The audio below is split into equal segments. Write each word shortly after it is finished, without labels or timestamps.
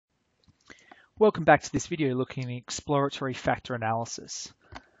Welcome back to this video looking at exploratory factor analysis.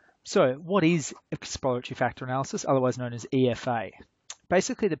 So what is exploratory factor analysis, otherwise known as EFA?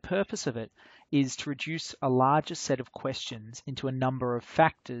 Basically, the purpose of it is to reduce a larger set of questions into a number of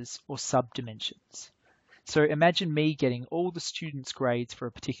factors or subdimensions. So imagine me getting all the students' grades for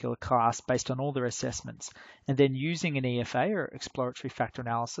a particular class based on all their assessments, and then using an EFA or exploratory factor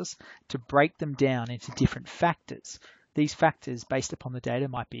analysis to break them down into different factors. These factors, based upon the data,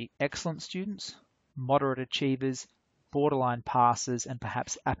 might be excellent students, moderate achievers, borderline passers, and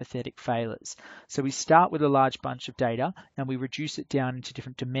perhaps apathetic failures. So we start with a large bunch of data and we reduce it down into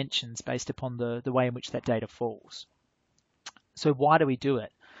different dimensions based upon the way in which that data falls. So why do we do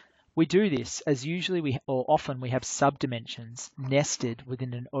it? We do this as often we have subdimensions nested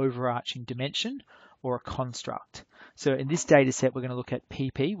within an overarching dimension or a construct. So in this data set, we're going to look at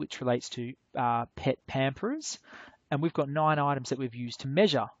PP, which relates to pet pamperers. And we've got 9 items that we've used to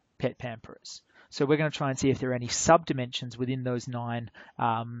measure pet pamperers. So we're going to try and see if there are any subdimensions within those 9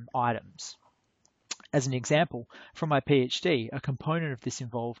 items. As an example, from my PhD, a component of this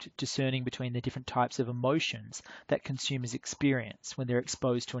involved discerning between the different types of emotions that consumers experience when they're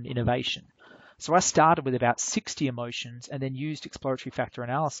exposed to an innovation. So I started with about 60 emotions and then used exploratory factor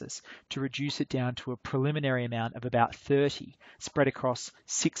analysis to reduce it down to a preliminary amount of about 30, spread across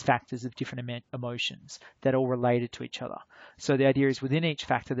 6 factors of different emotions that all related to each other. So the idea is within each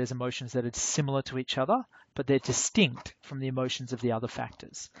factor there's emotions that are similar to each other, but they're distinct from the emotions of the other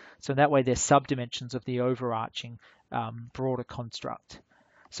factors. So in that way they're subdimensions of the overarching broader construct.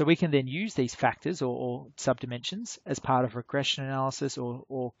 So we can then use these factors or subdimensions as part of regression analysis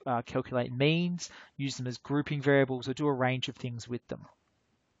or calculate means, use them as grouping variables, or do a range of things with them.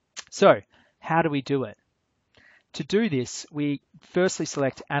 So how do we do it? To do this, we firstly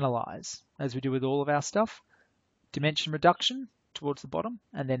select Analyze, as we do with all of our stuff, Dimension Reduction towards the bottom,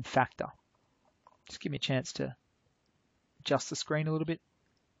 and then Factor. Just give me a chance to adjust the screen a little bit.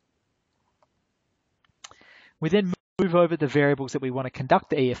 We then move over the variables that we want to conduct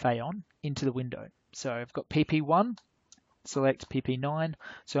the EFA on into the window. So I've got PP1, select PP9.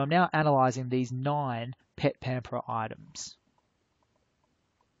 So I'm now analysing these 9 pet pamperer items.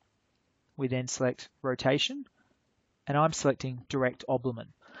 We then select rotation, and I'm selecting direct oblimate.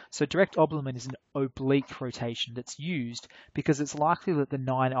 So direct oblimate is an oblique rotation that's used because it's likely that the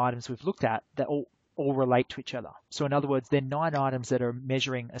 9 items we've looked at that all relate to each other. So in other words, they're 9 items that are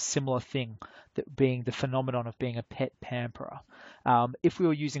measuring a similar thing, that being the phenomenon of being a pet pamperer. If we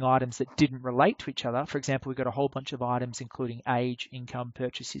were using items that didn't relate to each other, for example, we've got a whole bunch of items including age, income,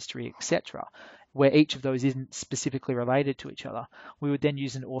 purchase history, etc., where each of those isn't specifically related to each other, we would then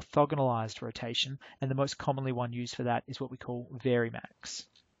use an orthogonalized rotation, and the most commonly one used for that is what we call varimax.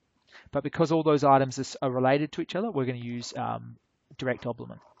 But because all those items are related to each other, we're going to use direct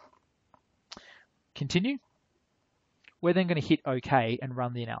oblimate. Continue. We're then going to hit OK and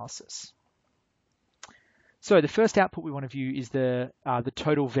run the analysis. So the first output we want to view is the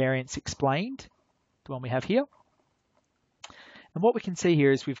total variance explained, the one we have here. And what we can see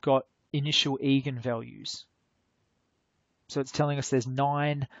here is we've got initial eigenvalues. So it's telling us there's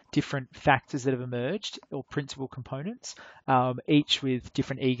 9 different factors that have emerged, or principal components, each with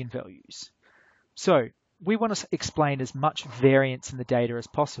different eigenvalues. So we want to explain as much variance in the data as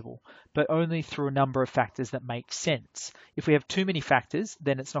possible, but only through a number of factors that make sense. If we have too many factors,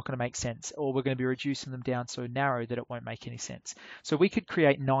 then it's not going to make sense, or we're going to be reducing them down so narrow that it won't make any sense. So we could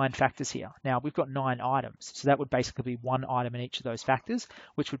create 9 factors here. Now we've got 9 items, so that would basically be 1 item in each of those factors,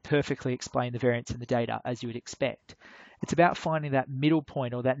 which would perfectly explain the variance in the data as you would expect. It's about finding that middle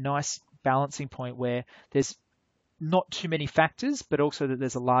point, or that nice balancing point where there's not too many factors, but also that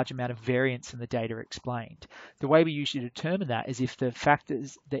there's a large amount of variance in the data explained. The way we usually determine that is if the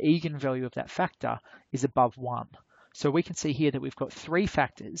eigenvalue of that factor is above 1. So we can see here that we've got 3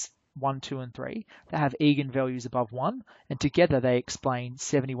 factors, 1, 2, and 3, that have eigenvalues above 1, and together they explain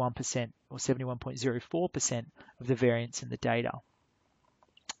 71% or 71.04% of the variance in the data.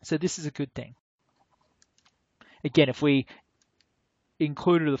 So this is a good thing. Again, if we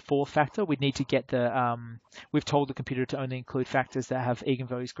included the 4th factor, we'd need to get we've told the computer to only include factors that have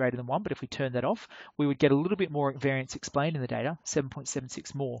eigenvalues greater than 1, but if we turn that off, we would get a little bit more variance explained in the data,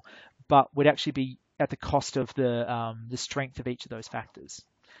 7.76 more, but would actually be at the cost of the strength of each of those factors.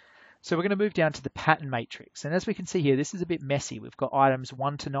 So we're going to move down to the pattern matrix, and as we can see here, this is a bit messy. We've got items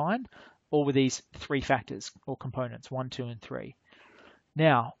 1 to 9, all with these 3 factors or components, 1, 2, and 3.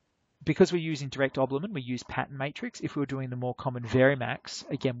 Now, because we're using direct oblimate, we use pattern matrix. If we were doing the more common varimax,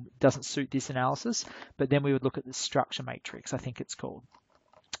 again, doesn't suit this analysis, but then we would look at the structure matrix, I think it's called.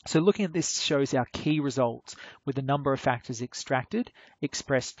 So looking at this shows our key results with the number of factors extracted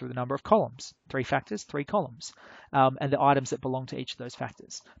expressed through the number of columns. 3 factors, 3 columns, and the items that belong to each of those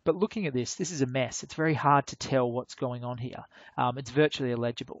factors. But looking at this is a mess. It's very hard to tell what's going on here. It's virtually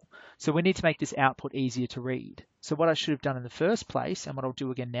illegible. So we need to make this output easier to read. So what I should have done in the first place, and what I'll do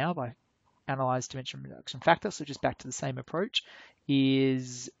again now by analyze dimension reduction factor, so just back to the same approach,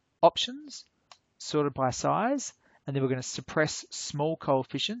 is options sorted by size, and then we're going to suppress small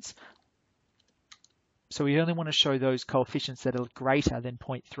coefficients. So we only want to show those coefficients that are greater than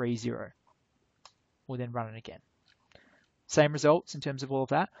 0.30. We'll then run it again. Same results in terms of all of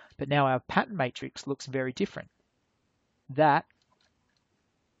that, but now our pattern matrix looks very different. That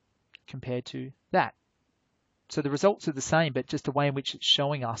compared to that. So the results are the same, but just the way in which it's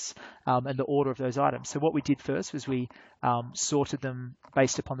showing us and the order of those items. So what we did first was we sorted them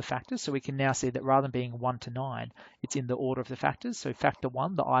based upon the factors. So we can now see that rather than being 1 to 9, it's in the order of the factors. So factor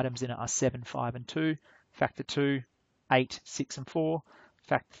 1, the items in it are 7, 5, and 2. Factor 2, 8, 6, and 4.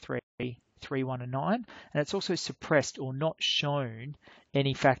 Factor 3, 3, 1, and 9. And it's also suppressed or not shown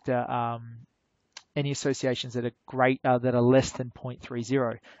any factor any associations that are that are less than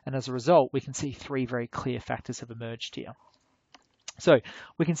 0.30, and as a result we can see 3 very clear factors have emerged here. So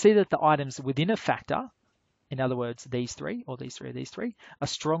we can see that the items within a factor, in other words these 3 or these 3 or these 3, are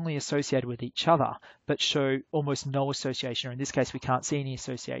strongly associated with each other but show almost no association, or in this case we can't see any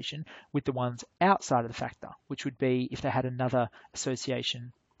association with the ones outside of the factor, which would be if they had another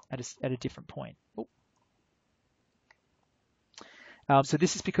association at a different point. So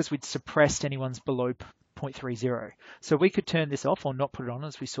this is because we'd suppressed any ones below 0.30. So we could turn this off or not put it on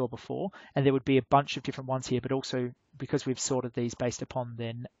as we saw before, and there would be a bunch of different ones here, but also because we've sorted these based upon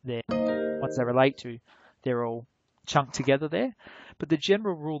their ones they relate to, they're all chunked together there. But the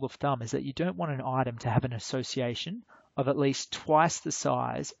general rule of thumb is that you don't want an item to have an association of at least twice the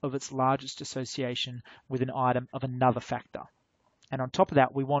size of its largest association with an item of another factor. And on top of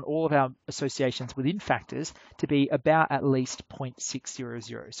that, we want all of our associations within factors to be about at least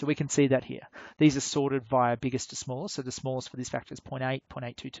 0.600. So we can see that here. These are sorted via biggest to smallest. So the smallest for this factor is 0.8,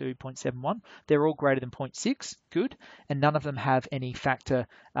 0.822, 0.71. They're all greater than 0.6, good. And none of them have any factor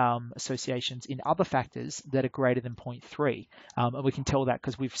associations in other factors that are greater than 0.3. And we can tell that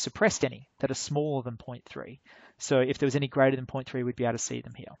because we've suppressed any that are smaller than 0.3. So if there was any greater than 0.3, we'd be able to see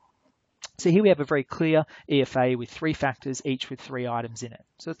them here. So here we have a very clear EFA with 3 factors, each with 3 items in it.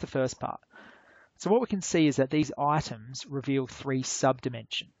 So that's the first part. So what we can see is that these items reveal 3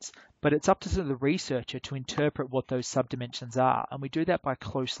 subdimensions, but it's up to the researcher to interpret what those subdimensions are. And we do that by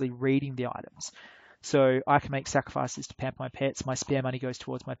closely reading the items. So I can make sacrifices to pamper my pets. My spare money goes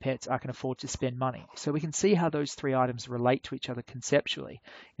towards my pets. I can afford to spend money. So we can see how those 3 items relate to each other conceptually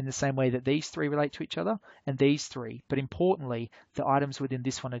in the same way that these 3 relate to each other and these 3. But importantly, the items within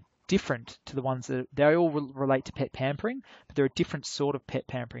this one are different to the ones that they all relate to pet pampering, but they're a different sort of pet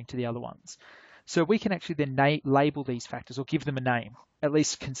pampering to the other ones. So we can actually then label these factors or give them a name, at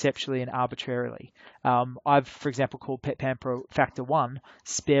least conceptually and arbitrarily. I've, for example, called pet pamper factor 1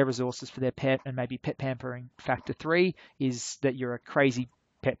 spare resources for their pet, and maybe pet pampering factor 3 is that you're a crazy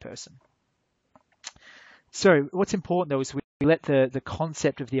pet person. So what's important though is we let the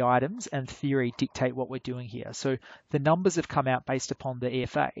concept of the items and theory dictate what we're doing here. So the numbers have come out based upon the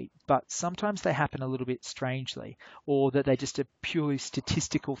EFA, but sometimes they happen a little bit strangely, or that they just are purely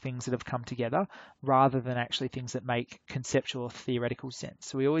statistical things that have come together rather than actually things that make conceptual or theoretical sense.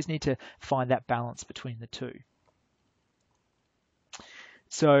 So we always need to find that balance between the two.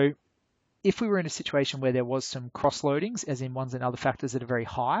 So if we were in a situation where there was some cross-loadings, as in ones and other factors that are very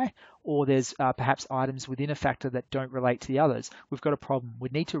high, or there's perhaps items within a factor that don't relate to the others, we've got a problem.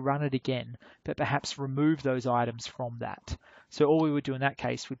 We'd need to run it again, but perhaps remove those items from that. So all we would do in that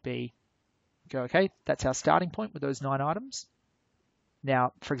case would be go, okay, that's our starting point with those 9 items.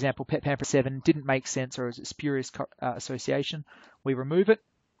 Now, for example, pet pamper 7 didn't make sense or is a spurious association. We remove it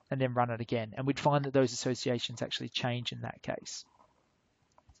and then run it again. And we'd find that those associations actually change in that case.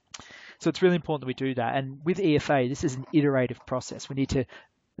 So it's really important that we do that. And with EFA, this is an iterative process. We need to,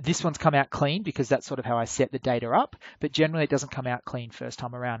 this one's come out clean because that's sort of how I set the data up, but generally it doesn't come out clean first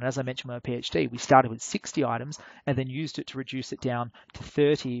time around. And as I mentioned with my PhD, we started with 60 items and then used it to reduce it down to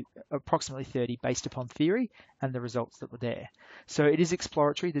 30, approximately 30 based upon theory and the results that were there. So it is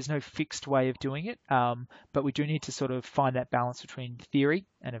exploratory. There's no fixed way of doing it, but we do need to sort of find that balance between theory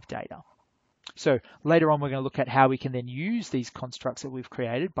and of data. So later on, we're going to look at how we can then use these constructs that we've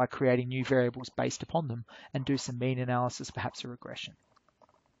created by creating new variables based upon them and do some mean analysis, perhaps a regression.